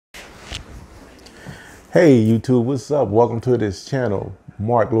Hey YouTube, what's up? Welcome to this channel,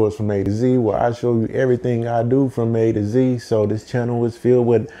 Mark Lewis from A to Z, where I show you everything I do from A to Z. So this channel is filled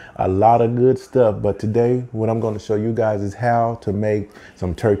with a lot of good stuff. But today, what I'm going to show you guys is how to make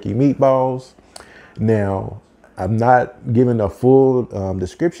some turkey meatballs. Now, I'm not giving a full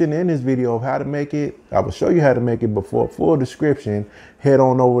description in this video of how to make it. I will show you how to make it, but for a full description, head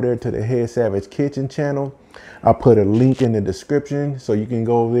on over there to the Head Savage Kitchen channel. I'll put a link in the description so you can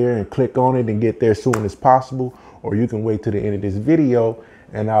go there and click on it and get there as soon as possible, or you can wait to the end of this video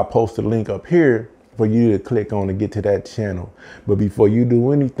and I'll post a link up here for you to click on to get to that channel. But before you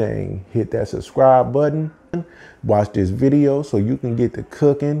do anything, hit that subscribe button, watch this video so you can get to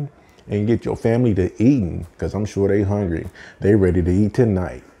cooking and get your family to eating, because I'm sure they hungry. They ready to eat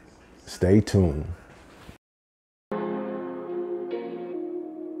tonight. Stay tuned.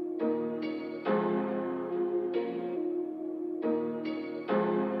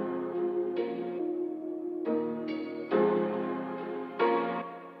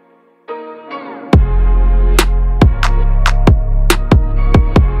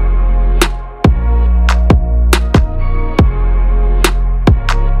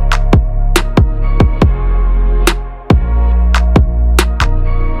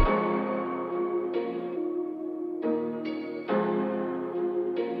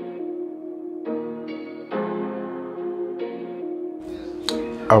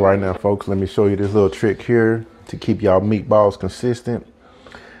 All right, now folks, let me show you this little trick here to keep y'all meatballs consistent.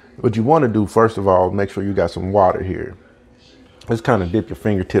 What you want to do, first of all, make sure you got some water here. Just kind of dip your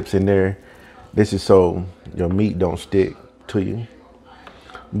fingertips in there. This is so your meat don't stick to you.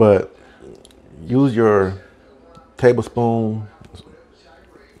 But use your tablespoon,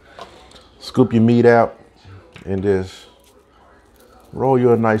 scoop your meat out, and just roll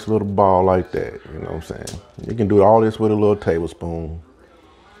you a nice little ball like that. You know what I'm saying? You can do all this with a little tablespoon.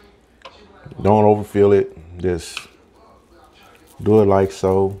 Don't overfill it. Just do it like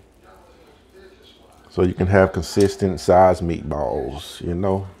so you can have consistent size meatballs, you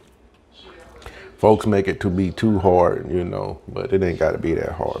know. Folks make it to be too hard, you know, but it ain't got to be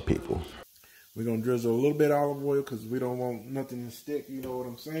that hard, people. We're going to drizzle a little bit of olive oil because we don't want nothing to stick, you know what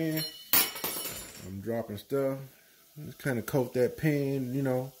I'm saying? I'm dropping stuff. Just kind of coat that pan, you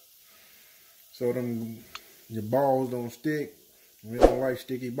know, so your balls don't stick. We don't like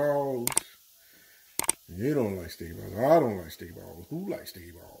sticky balls. You don't like sticky balls. I don't like sticky balls. Who likes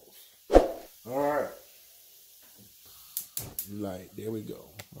sticky balls? All right. There we go.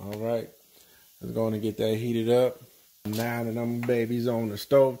 All right. Let's go and get that heated up. Now that them babies on the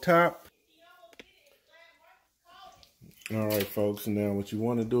stove top. All right, folks. Now what you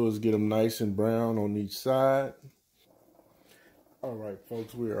want to do is get them nice and brown on each side. All right,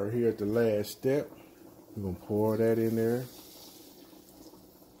 folks. We are here at the last step. We're going to pour that in there.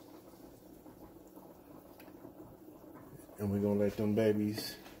 And we're going to let them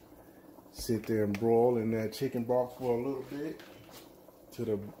babies sit there and broil in that chicken broth for a little bit. Till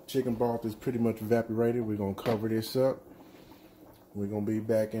the chicken broth is pretty much evaporated. We're going to cover this up. We're going to be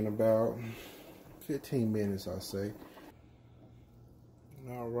back in about 15 minutes, I say.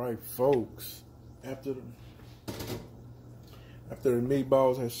 All right, folks. After the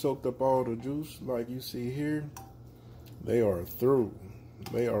meatballs have soaked up all the juice, like you see here, they are through.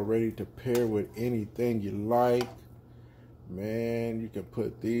 They are ready to pair with anything you like. Man, you can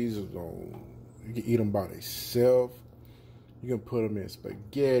put these on, you can eat them by themselves. You can put them in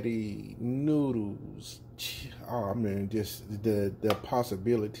spaghetti, noodles. Oh, man, just the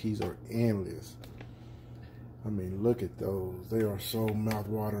possibilities are endless. I mean, look at those. They are so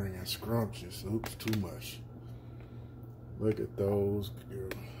mouth-watering and scrumptious. Oops, too much. Look at those.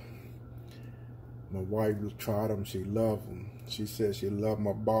 My wife tried them. She loved them. She said she loved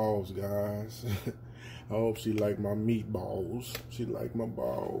my balls, guys. I hope she liked my meatballs. She liked my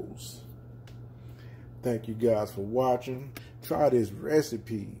balls. Thank you guys for watching. Try this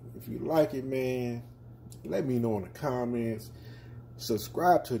recipe. If you like it, man, let me know in the comments.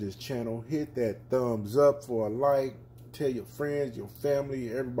 Subscribe to this channel. Hit that thumbs up for a like. Tell your friends, your family,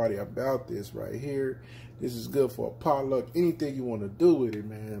 everybody about this right here. This is good for a potluck. Anything you want to do with it,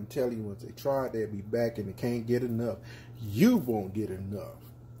 man. I'm telling you, once they try it, they'll be back and they can't get enough. You won't get enough.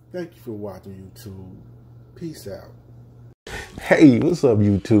 Thank you for watching, YouTube. Peace out. Hey, what's up,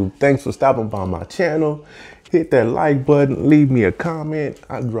 YouTube? Thanks for stopping by my channel. Hit that like button. Leave me a comment.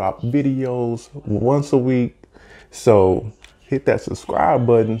 I drop videos once a week. So hit that subscribe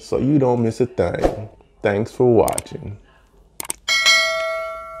button so you don't miss a thing. Thanks for watching.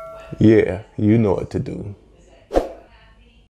 Yeah, you know what to do.